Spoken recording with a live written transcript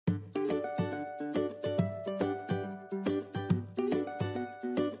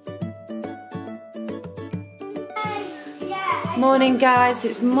Morning guys,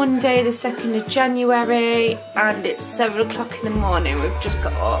 it's Monday the 2nd of January and it's 7 o'clock in the morning. We've just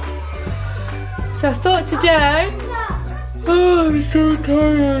got up. So I thought today, oh I'm so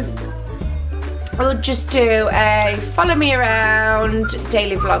tired, we'll just do a follow me around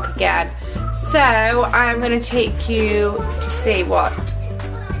daily vlog again. So I'm going to take you to see what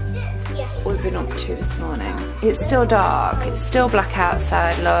we've been up to this morning. It's still dark, it's still black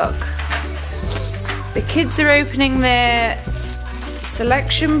outside, look. The kids are opening their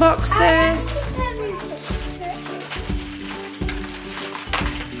selection boxes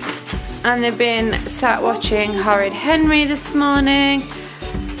and they've been sat watching Horrid Henry this morning.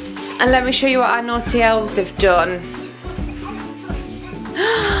 And let me show you what our naughty elves have done.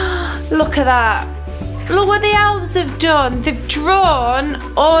 Look at that. Look what the elves have done. They've drawn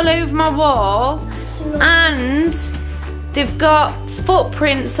all over my wall and they've got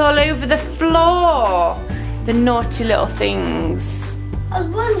footprints all over the floor. The naughty little things. I was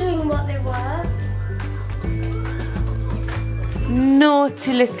wondering what they were.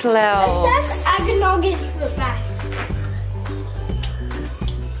 Naughty little elves. It says Aganogic for best.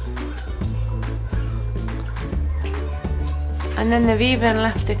 And then they've even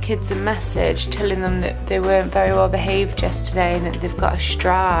left the kids a message telling them that they weren't very well behaved yesterday and that they've got a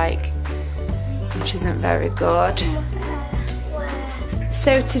strike, which isn't very good.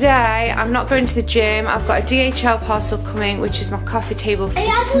 So today I'm not going to the gym. I've got a DHL parcel coming, which is my coffee table for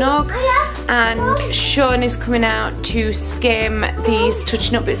the snug, and Sean is coming out to skim these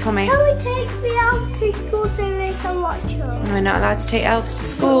touching up bits for me. Can we take the elves to school so they can watch us? We're not allowed to take elves to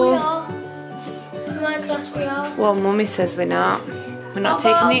school. We are. In my class we are. Well, Mummy says we're not. We're not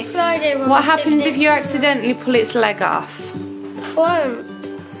taking it. Friday, what happens if you accidentally pull its leg off? Won't.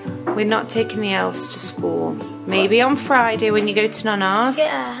 We're not taking the elves to school. Maybe on Friday when you go to Nana's.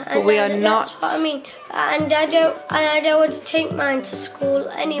 Yeah, but we are not. That's what I mean. And I don't want to take mine to school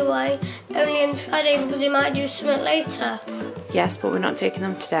anyway. Only on Friday because they might do something later. Yes, but we're not taking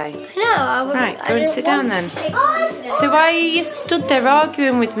them today. I know. I wouldn't. Right, go and sit down then. So why are you stood there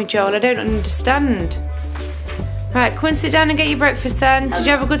arguing with me, Joel? I don't understand. Right, come and sit down and get your breakfast then. Did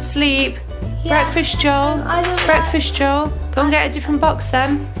you have a good sleep? Yeah. Breakfast, Joel. Breakfast, Joel. Go and get a different box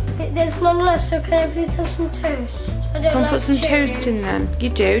then. There's none left, so can I please have some toast? I don't Go and like put some cherry. toast in then. You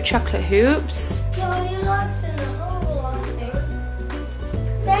do, chocolate hoops. No, you like them whole, I think.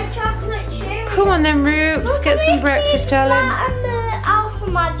 They're chocolate cherry. Come on then, Roops, get some breakfast, darling. And the Alpha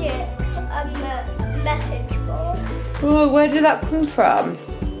Magic message board. Oh, where did that come from?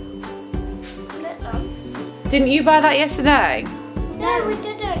 Didn't you buy that yesterday? No, we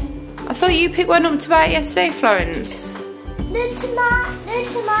didn't. I thought you picked one up to buy it yesterday, Florence. No, tonight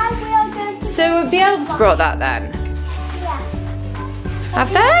we are going to... So have the elves brought that then? Yes.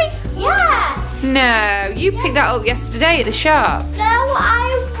 Have they? Yes! No, you picked that up yesterday at the shop. No,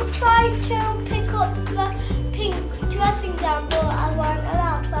 I tried to pick up the pink dressing gown, but I weren't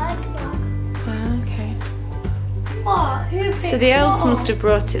allowed to. Okay. What? Who picked So the elves it up? must have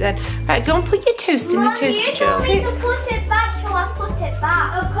brought it then. Right, go and put your toast in the toaster, you told me Joel. to put it back, so I put it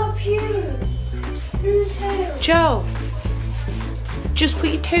back. I'm confused. Who's who? Joel, just put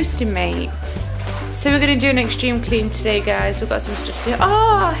your toast in, mate. So we're going to do an extreme clean today, guys. We've got some stuff to do.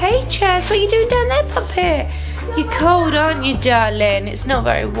 Oh, hey, Chess, what are you doing down there, puppy? You're cold, aren't you, darling? It's not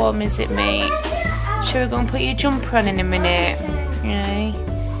very warm, is it, mate? Shall we go and put your jumper on in a minute? Right.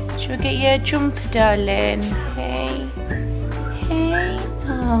 Shall we get your jumper, darling? Hey. Hey.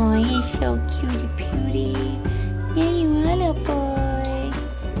 Oh, you're so cutie beauty. Yeah, you are, little boy.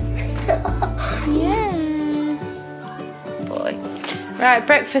 Yeah. Boy. Right,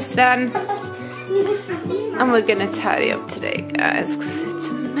 breakfast then. And we're gonna tidy up today, guys, because it's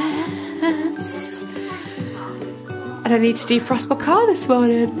a mess. And I need to defrost my car this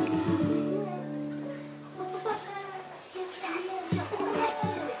morning.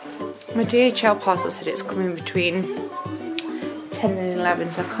 My DHL parcel said it's coming between 10 and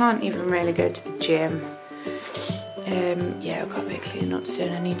 11, so I can't even really go to the gym. Yeah, I've got a bit of cleaning up to do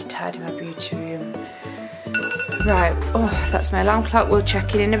and I need to tidy my beauty room. Right, oh, that's my alarm clock. We'll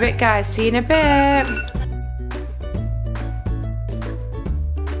check in a bit, guys. See you in a bit.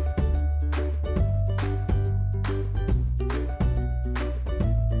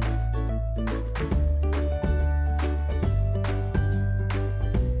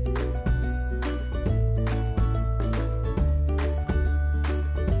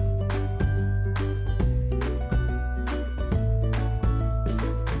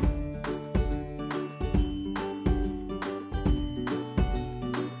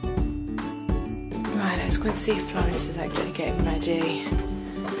 Let's go and see if Florence is actually getting ready.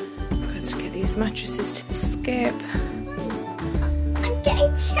 I've got to get these mattresses to the skip.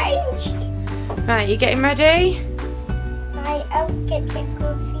 getting changed. Right, you getting ready? I'll get to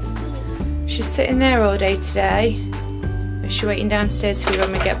go for sleep. She's sitting there all day today. Is she waiting downstairs for you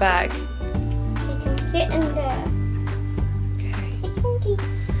when we get back? You can sit in there. Okay.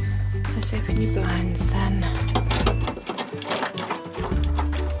 Let's open your blinds then.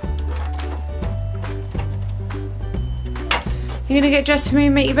 You're gonna get dressed for me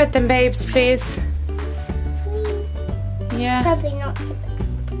and make your bed then, babes, please? Yeah? Probably not.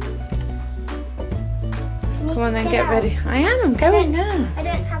 Come on then, get ready. I am, I'm going now. I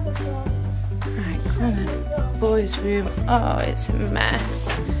don't have a door. Right, come on then. Boys' room. Oh, it's a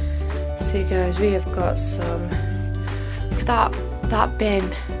mess. See guys, we have got some. Look at that bin.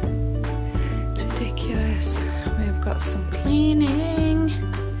 It's ridiculous. We have got some cleaning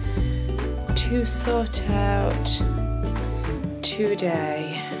to sort out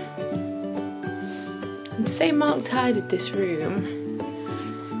today. And say Mark tidied this room.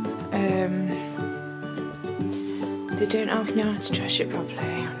 They don't half know how to trash it properly.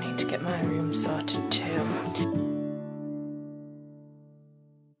 I need to get my room sorted too.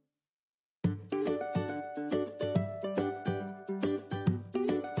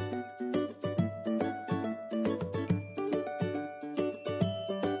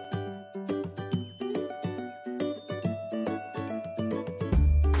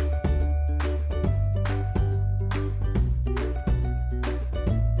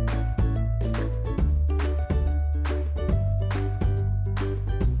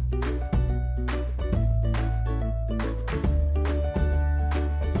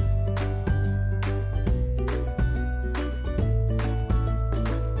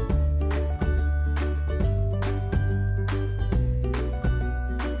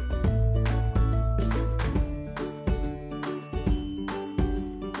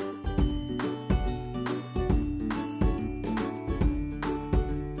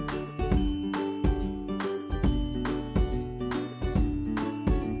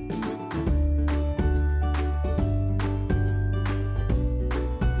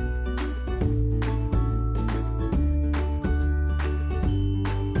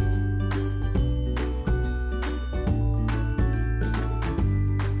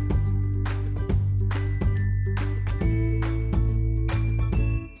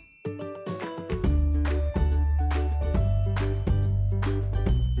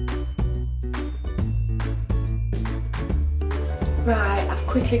 Right, I've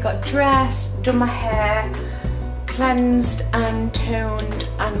quickly got dressed, done my hair, cleansed and toned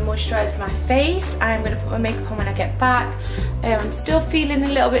and moisturised my face. I'm going to put my makeup on when I get back. I'm still feeling a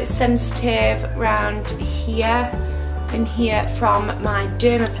little bit sensitive around here and here from my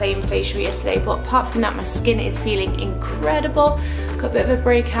dermaplane facial yesterday, but apart from that my skin is feeling incredible. Got a bit of a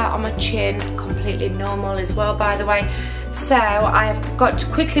breakout on my chin, completely normal as well by the way. So I've got to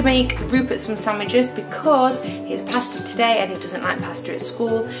quickly make Rupert some sandwiches because he has pasta today and he doesn't like pasta at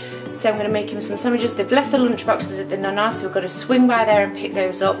school. So I'm going to make him some sandwiches. They've left the lunch boxes at the nonna, so we've got to swing by there and pick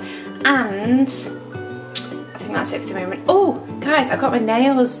those up. And I think that's it for the moment. Oh, guys, I got my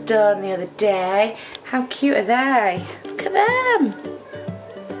nails done the other day. How cute are they? Look at them.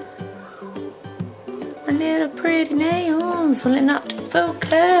 My little pretty nails. Will it not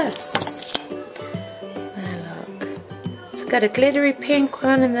focus? Got a glittery pink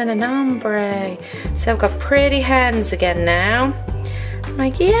one and then an ombre. So I've got pretty hands again now. I'm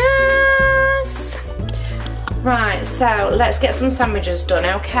like, yes! Right, so let's get some sandwiches done,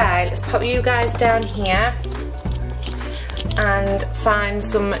 okay? Let's pop you guys down here and find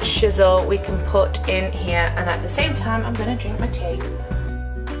some shizzle we can put in here. And at the same time, I'm gonna drink my tea.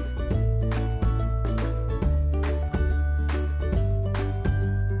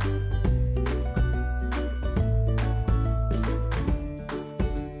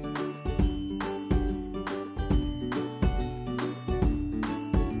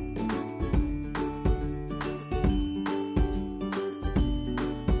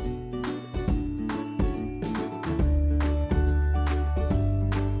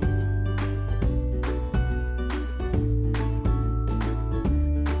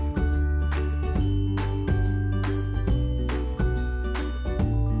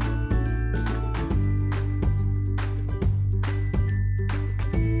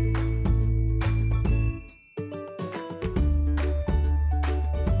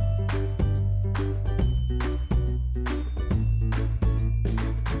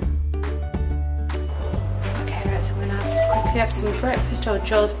 Have some breakfast or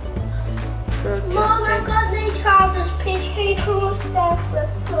Joe's broadcasting. Mom, I got new trousers. Please can you come upstairs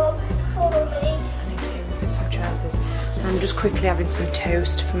for me? I need to get Rupert some trousers. I'm just quickly having some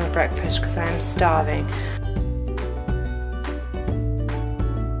toast for my breakfast because I am starving.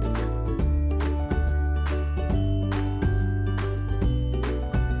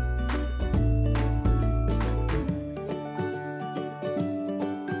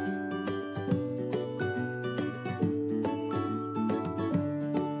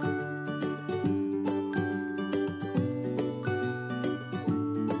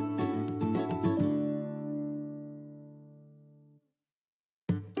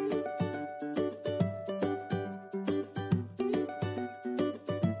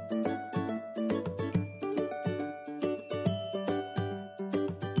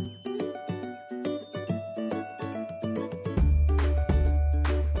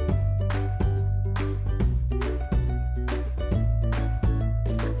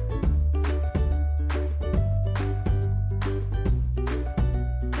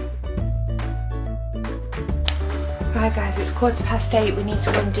 Right guys, it's 8:15. We need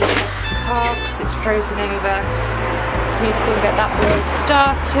to go and defrost the car because it's frozen over. So we need to go and get that blower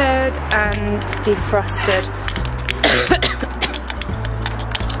started and defrosted.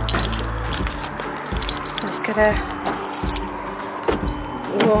 Let's get her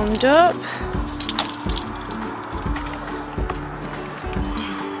warmed up.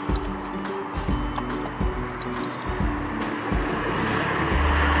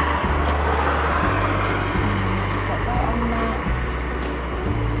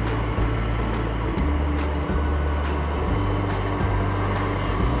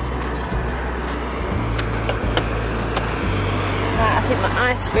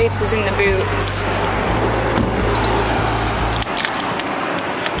 My ice scraper's in the boots.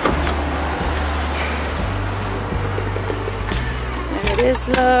 There it is,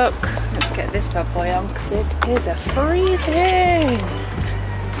 look. Let's get this bad boy on because it is a freezing.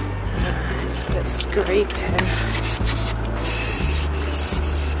 Let's get scraping.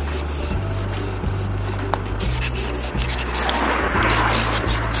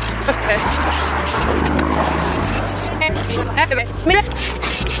 Okay.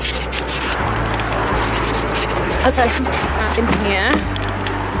 So in here,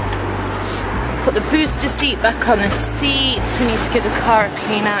 put the booster seat back on the seats. We need to give the car a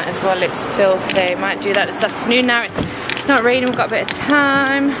clean out as well. It's filthy. Might do that this afternoon. Now it's not raining, we've got a bit of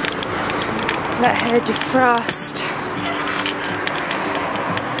time. Let her defrost.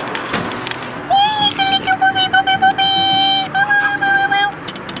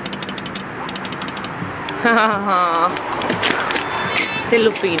 They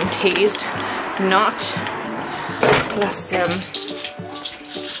love being teased. Not. Bless them.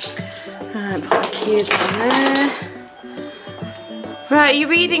 Alright, put the keys on there. Right, you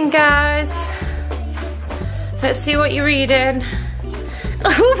reading, guys? Let's see what you're reading.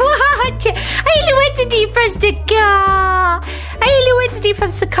 What? I only went to defrost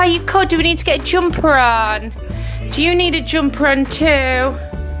the car. You cold. Do we need to get a jumper on? Do you need a jumper on too?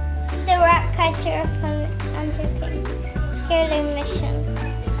 The rat catcher and the mission.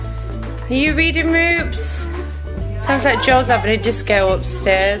 Are you reading, Roops? Sounds like Joel's having a disco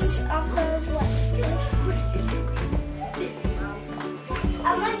upstairs. I'm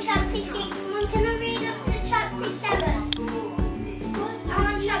on chapter 6. Mum, can I read up to chapter 7? I'm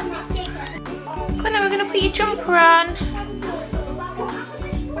on chapter 6. Come on, we're going to put your jumper on.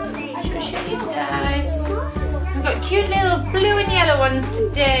 Show these guys. We've got cute little blue and yellow ones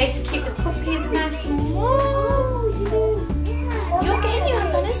today to keep the puppies nice and warm. You're getting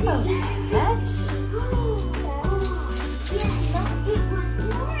yours on as well, Dad.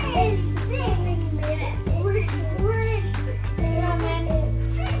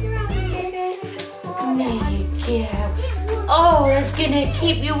 Oh, that's gonna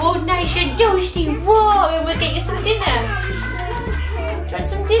keep you all nice and toasty warm, and we'll get you some dinner. Do you want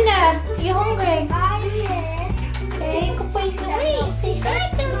some dinner? Are you hungry? Okay, good boy, good boy. Say hi,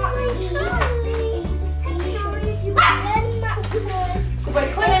 good boy,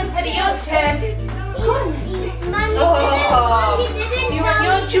 come on, it's Teddy, your turn. Come on. Oh, do you want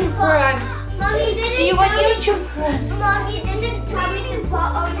your jumper on? Do you want your jumper on? Mommy didn't tell me to put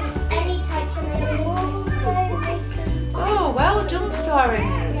on any types of makeup. Oh, well done,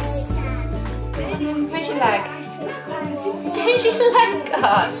 Florence. Where's your leg? Where's your leg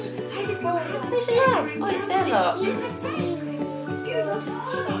gone? Where's your leg? Oh, it's there, look.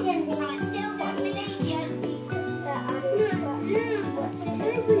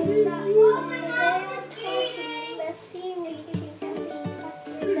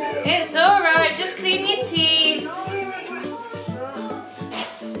 It's alright, just clean your teeth.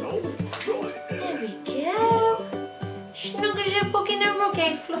 There we go. Snug as a bug in a rug,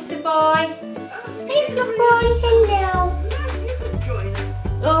 eh, Fluffy boy? Hey, Fluffy boy, hello.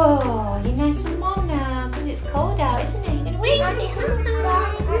 Oh, you're nice and warm now because it's cold out, isn't it? You're going to wait and say hi.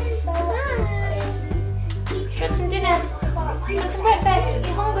 Do you want some dinner? Do you want some breakfast? Are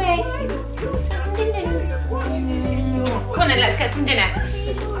you hungry? Do you want some din-dins? Come on then, let's get some dinner.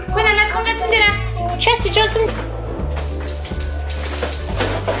 Come on then, let's go and get some dinner. Chester, do you want some...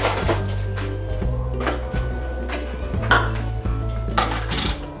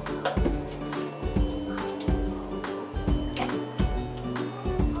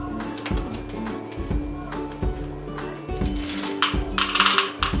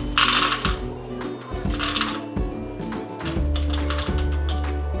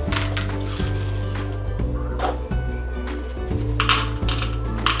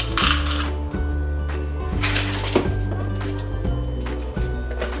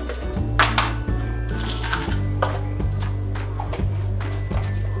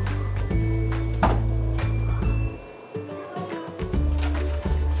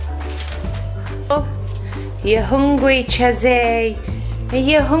 Are you hungry, Chezzy? Are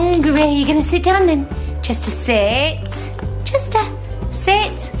you hungry? You're gonna sit down then? Chester, sit. Chester,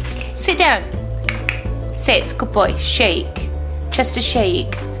 sit. Sit down. Sit, good boy. Shake. Chester,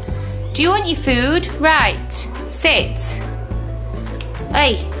 shake. Do you want your food? Right. Sit.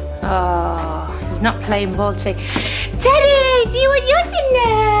 Hey. Oh, he's not playing ball today. Teddy, do you want your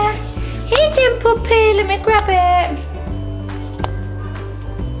dinner? Here then, puppy. Let me grab it.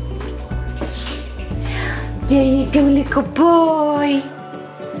 There you go, little boy.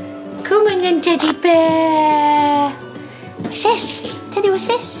 Come on then, teddy bear. What's this? Teddy, what's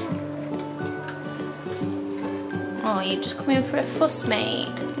this? Oh, you're just coming for a fuss, mate.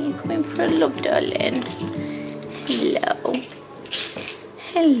 You're coming for a love, darling. Hello.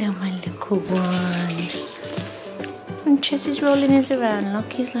 Hello, my little one. And Chess is rolling his around.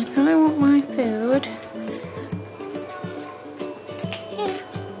 Look, he's like, I want my food. Yeah.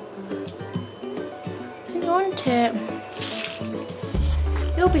 I want it.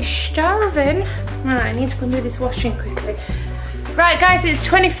 You'll be starving. Right, I need to go and do this washing quickly. Right, guys, it's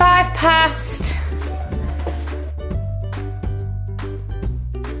 25 past.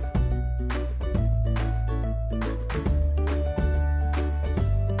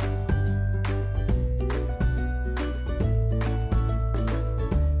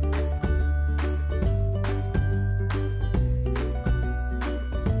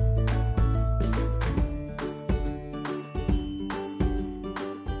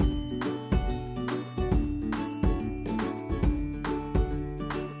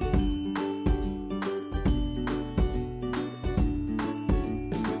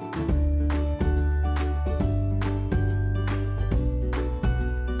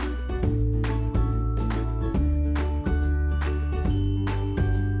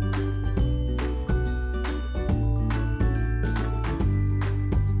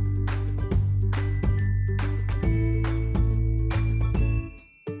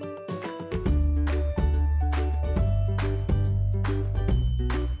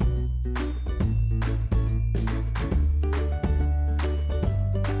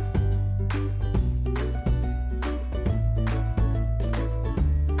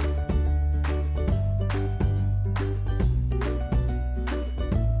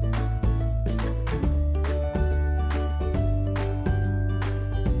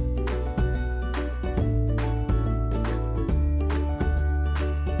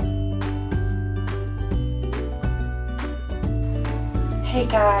 Hey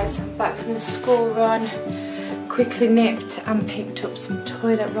guys, I'm back from the school run. Quickly nipped and picked up some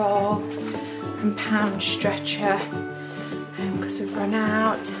toilet roll and pound stretcher because we've run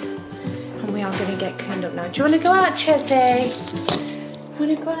out and we are going to get cleaned up now. Do you want to go out, Chezzy? You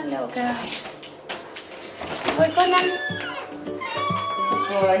want to go out, little guy? Oh, go on then. Good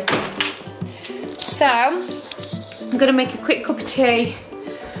boy. So, I'm going to make a quick cup of tea.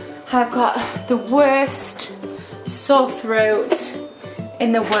 I've got the worst sore throat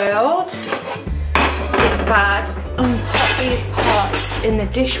in the world. It's bad. Pop these pots in the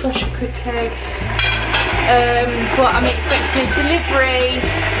dishwasher quickly. But I'm expecting a delivery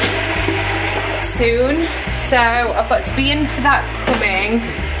soon, so I've got to be in for that coming.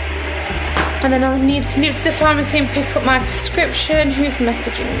 And then I need to nip to the pharmacy and pick up my prescription. Who's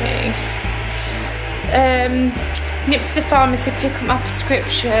messaging me? Nip to the pharmacy, pick up my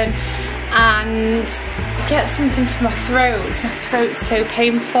prescription and get something for my throat. My throat's so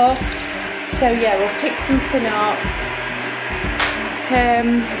painful. So yeah, we'll pick something up.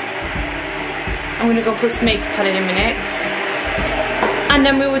 I'm gonna go put some makeup on in a minute. And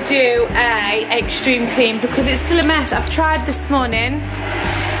then we will do a extreme clean because it's still a mess. I've tried this morning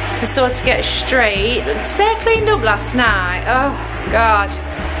to sort of get straight. Say I cleaned up last night. Oh God.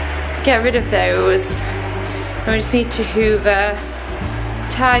 Get rid of those. And we just need to hoover,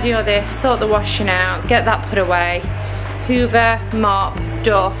 tidy all this, sort the washing out, get that put away, hoover, mop,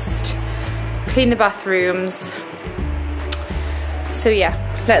 dust, clean the bathrooms. So yeah,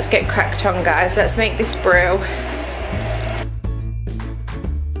 let's get cracked on, guys. Let's make this brew.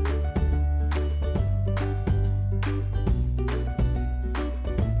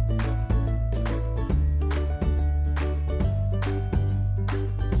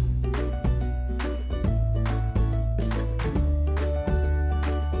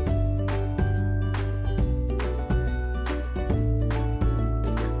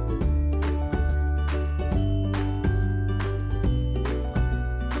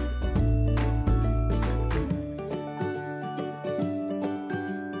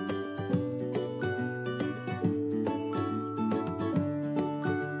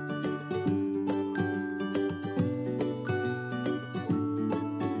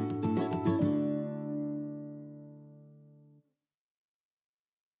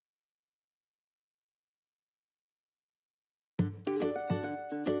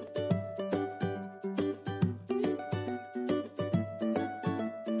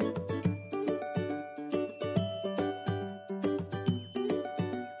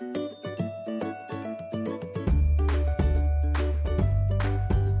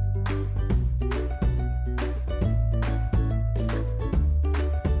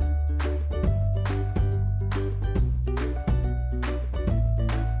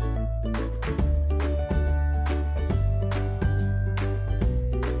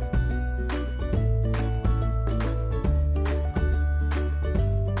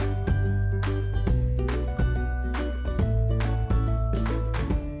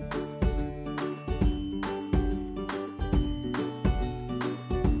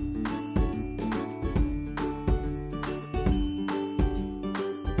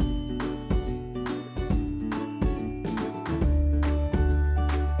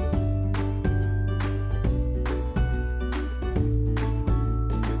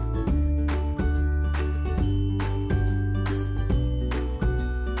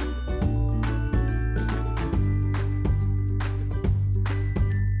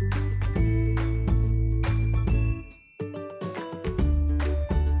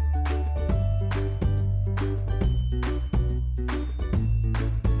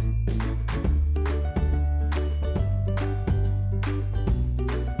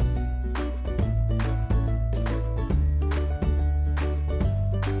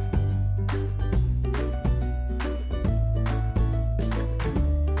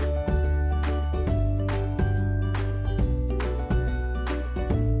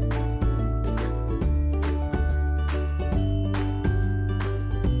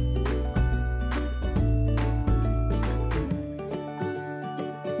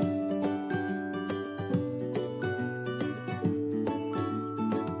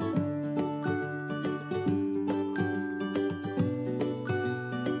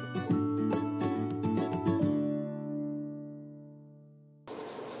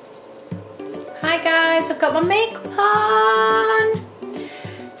 Hi guys, I've got my makeup on.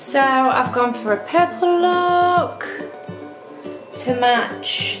 So I've gone for a purple look to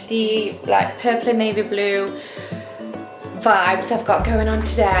match the like purple and navy blue vibes I've got going on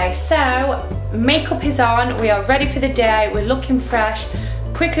today. So makeup is on, we are ready for the day, we're looking fresh.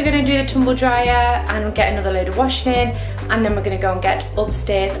 Quickly gonna do the tumble dryer and get another load of washing in, and then we're gonna go and get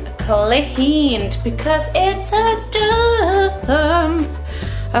upstairs cleaned because it's a dump.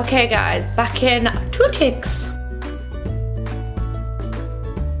 Okay guys, back in 2 ticks.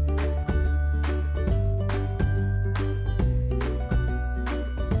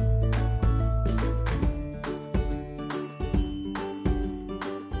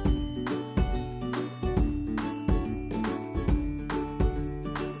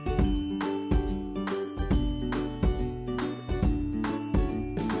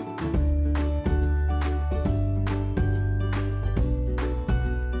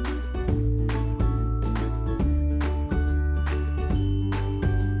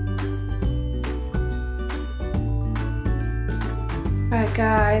 Right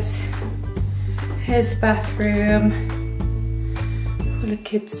guys, here's the bathroom, full of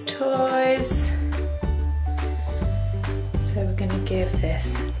kids' toys. So we're gonna give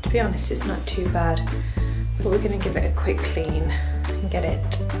this, to be honest it's not too bad, but we're gonna give it a quick clean and get it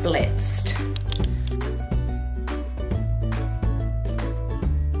blitzed.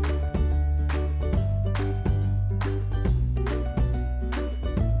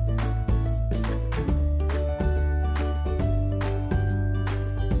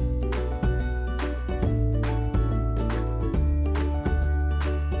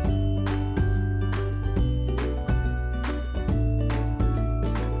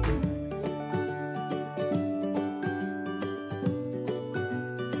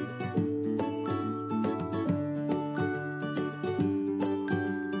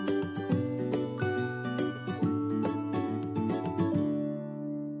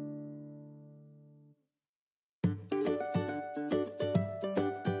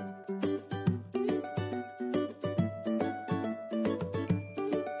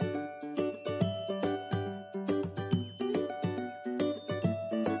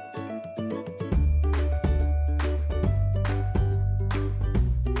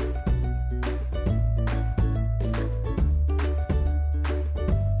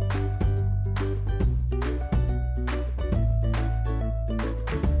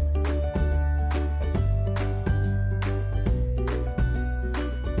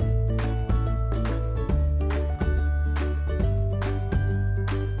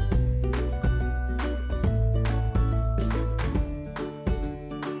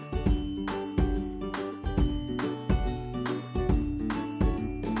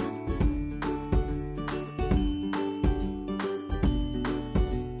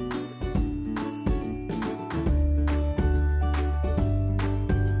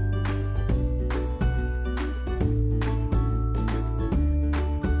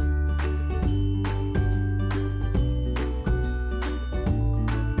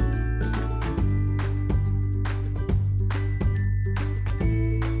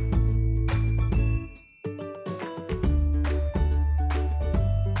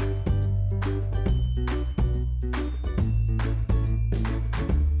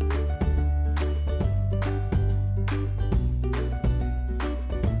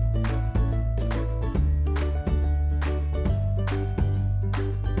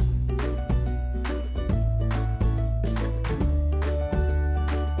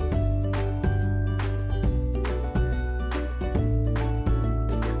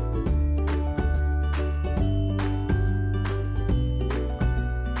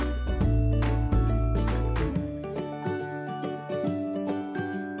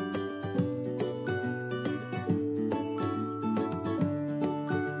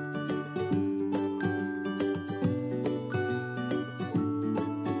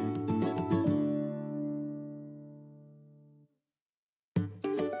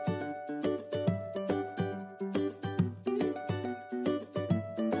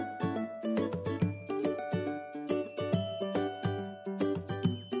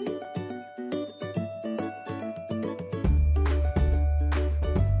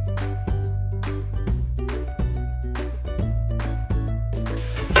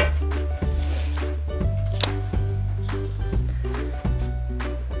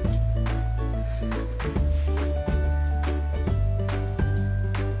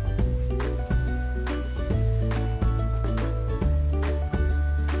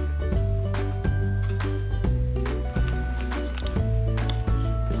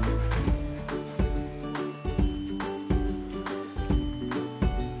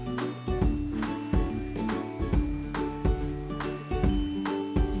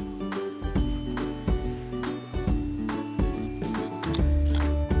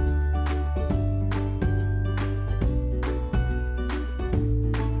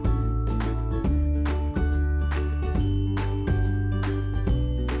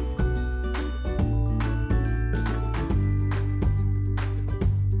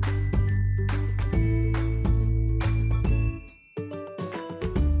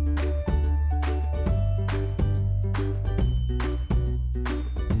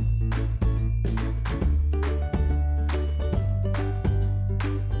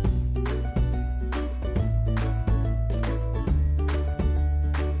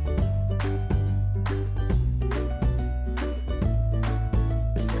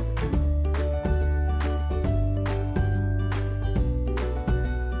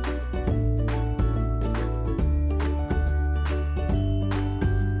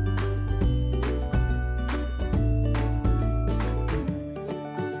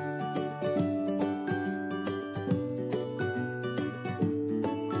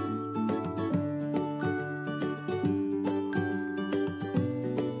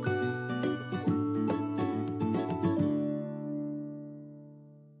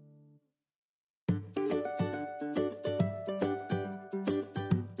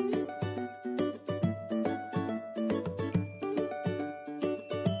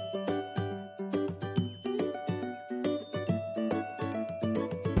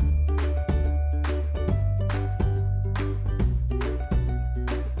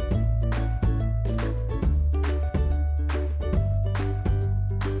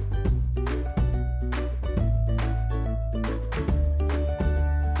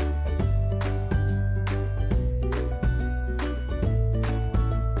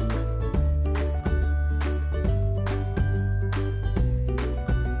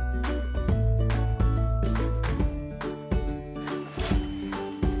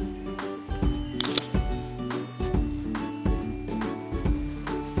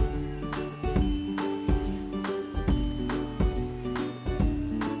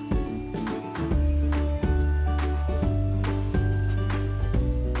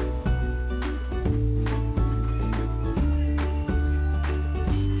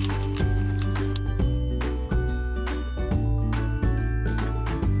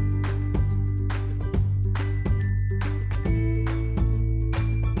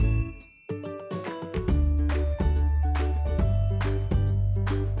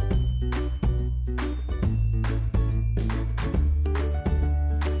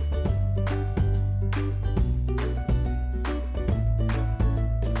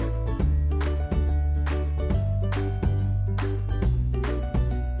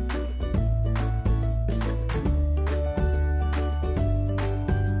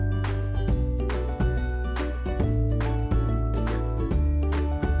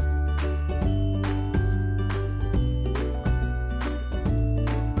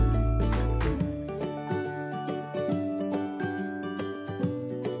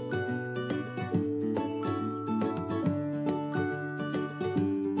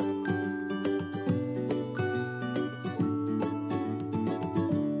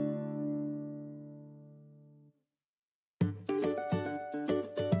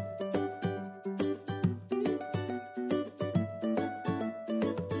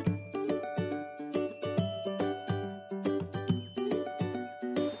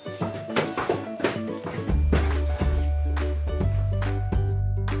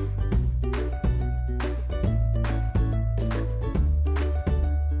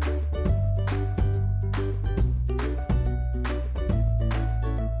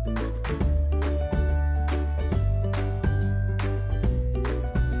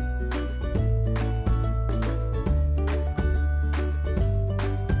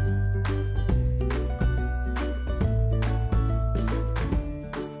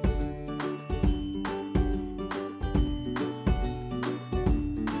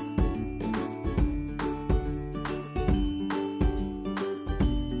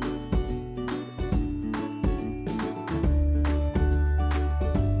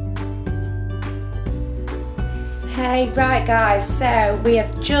 Hey, right guys, so we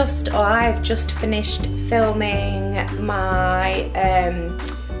have just, or I've just finished filming my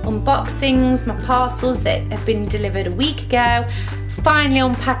unboxings, my parcels that have been delivered a week ago. Finally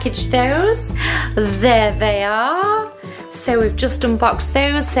unpackaged those. There they are. So we've just unboxed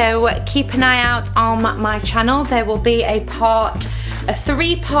those, so keep an eye out on my channel. There will be a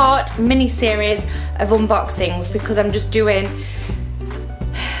 3-part mini series of unboxings, because I'm just doing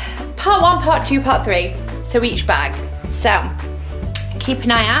part 1, part 2, part 3, so each bag. So keep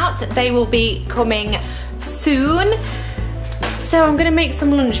an eye out, they will be coming soon. So I'm gonna make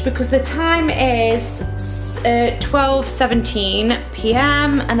some lunch because the time is 12:17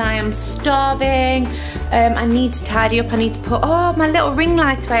 p.m. and I am starving. I need to tidy up, I need to put, oh, my little ring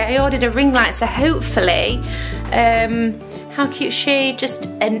light away. I ordered a ring light, so hopefully, how cute is she? Just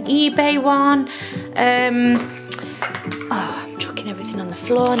an eBay one. Oh, I'm chucking everything on the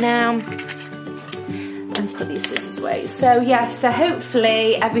floor now. And put these scissors away. So yeah, so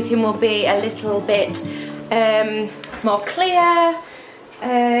hopefully everything will be a little bit more clear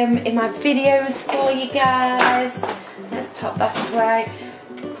in my videos for you guys. Let's pop that away.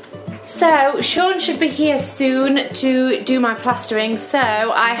 So Sean should be here soon to do my plastering. So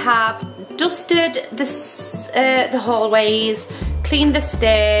I have dusted the hallways, cleaned the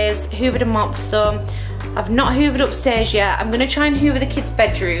stairs, hoovered and mopped them. I've not hoovered upstairs yet. I'm gonna try and hoover the kids'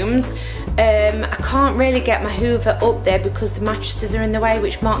 bedrooms. I can't really get my hoover up there because the mattresses are in the way,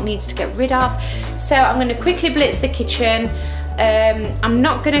 which Mark needs to get rid of. So I'm gonna quickly blitz the kitchen. I'm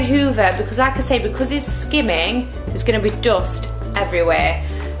not gonna hoover because, like I say, because it's skimming, there's gonna be dust everywhere.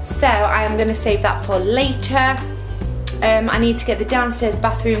 So I am gonna save that for later. I need to get the downstairs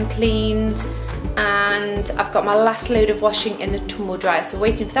bathroom cleaned, and I've got my last load of washing in the tumble dryer, so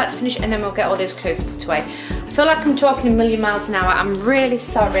waiting for that to finish, and then we'll get all those clothes put away. I feel like I'm talking a million miles an hour. I'm really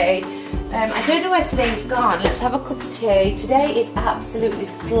sorry. I don't know where today's gone. Let's have a cup of tea. Today is absolutely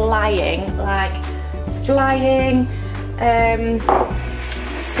flying, like flying.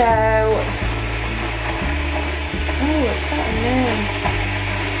 So, oh, what's that in there?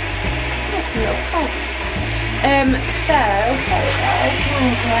 Oh, some little pots.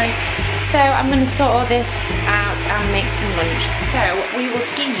 So I'm going to sort all this out and make some lunch. So we will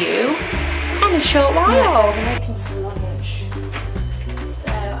see you in a short while. I'm making some lunch. So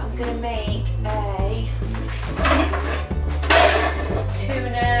I'm going to make a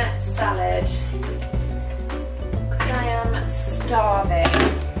tuna salad because I am starving.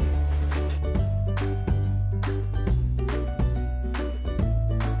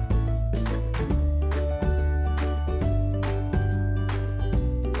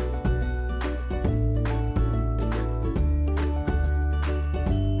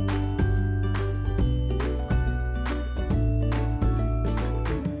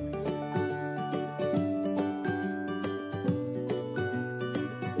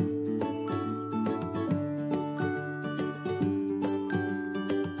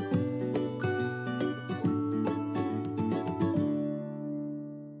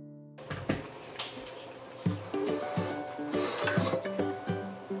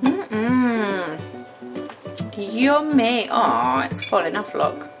 Yummy. Oh, it's falling off,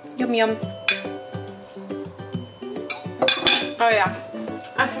 look. Yum yum. Oh yeah,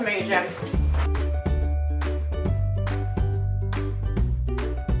 that's amazing.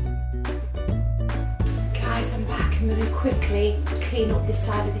 Guys, I'm back. I'm going to quickly clean up this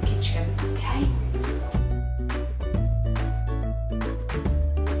side of the kitchen, okay?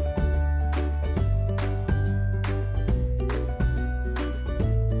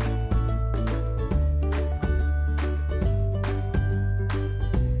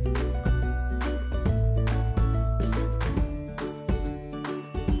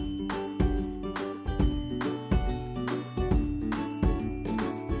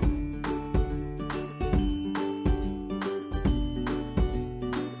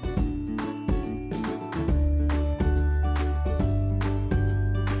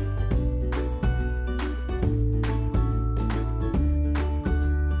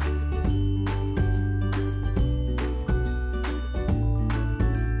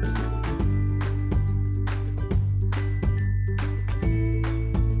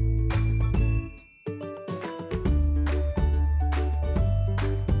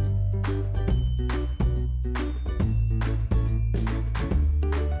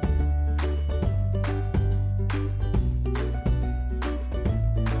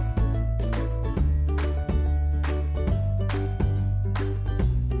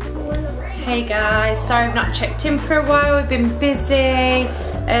 Hey guys, sorry I've not checked in for a while. We've been busy.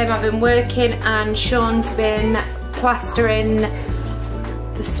 I've been working and Sean's been plastering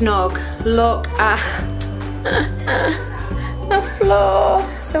the snug. Look at the floor.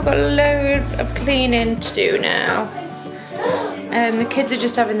 So I've got loads of cleaning to do now. The kids are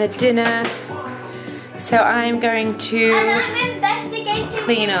just having their dinner, so I'm going to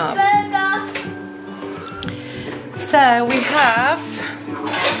clean up. So we have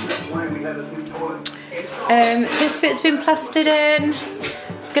this bit's been plastered in.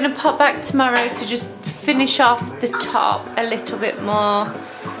 It's going to pop back tomorrow to just finish off the top a little bit more.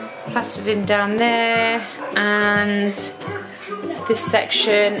 Plastered in down there, and this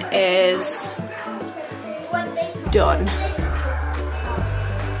section is done.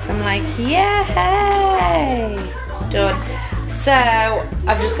 So I'm like, yay! Done. So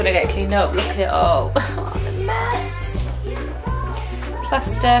I've just got to get cleaned up. Look at it all. What a mess.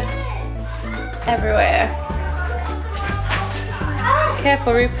 Plaster everywhere.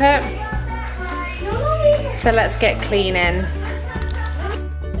 Careful, Rupert. So let's get cleaning.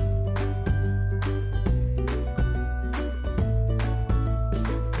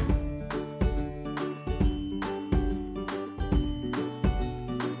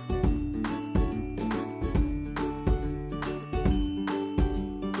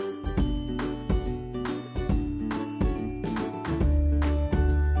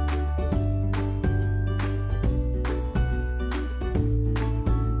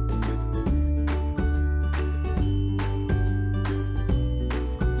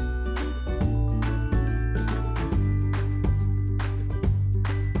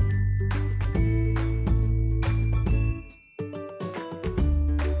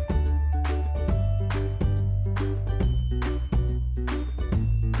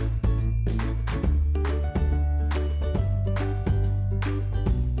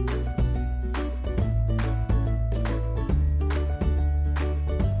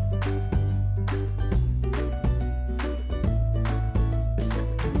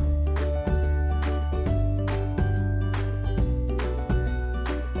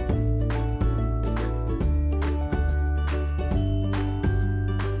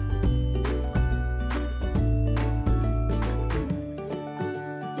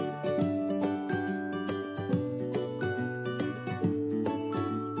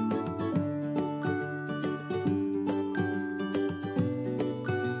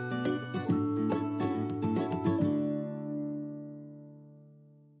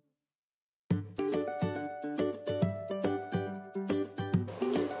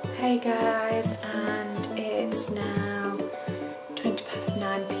 Hey guys, and it's now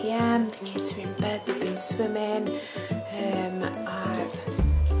 9 PM. The kids are in bed, they've been swimming. I've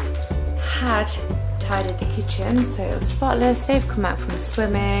had tidied the kitchen so it was spotless. They've come out from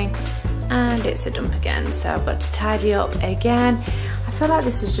swimming and it's a dump again, so I've got to tidy up again. I feel like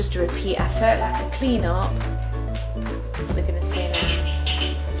this is just a repeat effort, like a clean up. What they're gonna say now.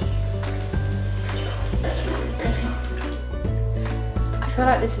 I feel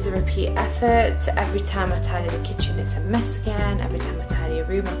like this is a repeat effort. Every time I tidy the kitchen it's a mess again. Every time I tidy a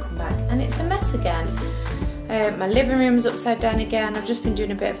room I come back and it's a mess again. My living room's upside down again. I've just been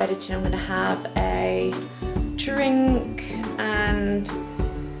doing a bit of editing. I'm going to have a drink and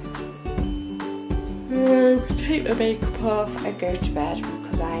take my makeup off and go to bed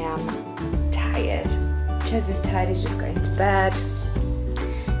because I am tired. Chez is tired, he's just going to bed.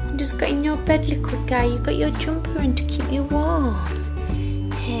 You just got in your bed, little guy. You've got your jumper on to keep you warm.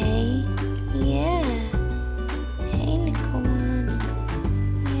 Hey, yeah. Hey, little one.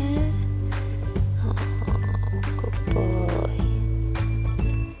 Yeah. Oh, good boy.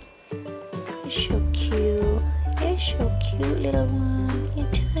 You're so cute. You're so cute, little one.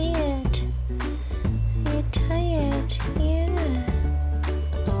 You're tired. You're tired. Yeah.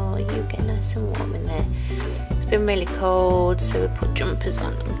 Oh, you get nice and warm in there. It's been really cold, so we put jumpers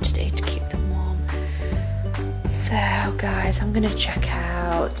on them today to keep them warm. So guys, I'm gonna check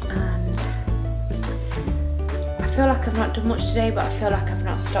out, and I feel like I've not done much today, but I feel like I've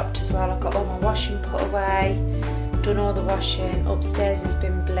not stopped as well. I've got all my washing put away, done all the washing. Upstairs has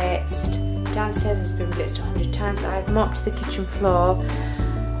been blitzed, downstairs has been blitzed 100 times. I've mopped the kitchen floor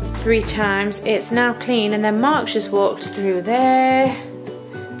 3 times. It's now clean, and then Mark's just walked through there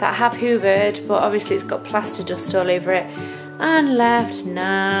that I have hoovered, but obviously it's got plaster dust all over it, and left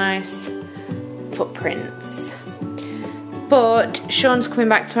nice footprints. But Sean's coming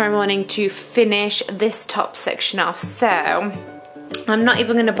back tomorrow morning to finish this top section off, so I'm not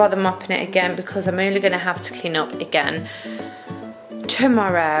even going to bother mopping it again because I'm only going to have to clean up again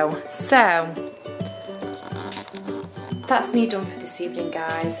tomorrow. So that's me done for this evening,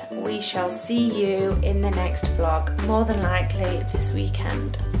 guys. We shall see you in the next vlog, more than likely this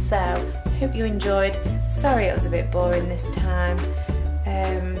weekend. So hope you enjoyed. Sorry it was a bit boring this time.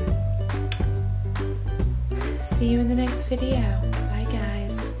 see you in the next video.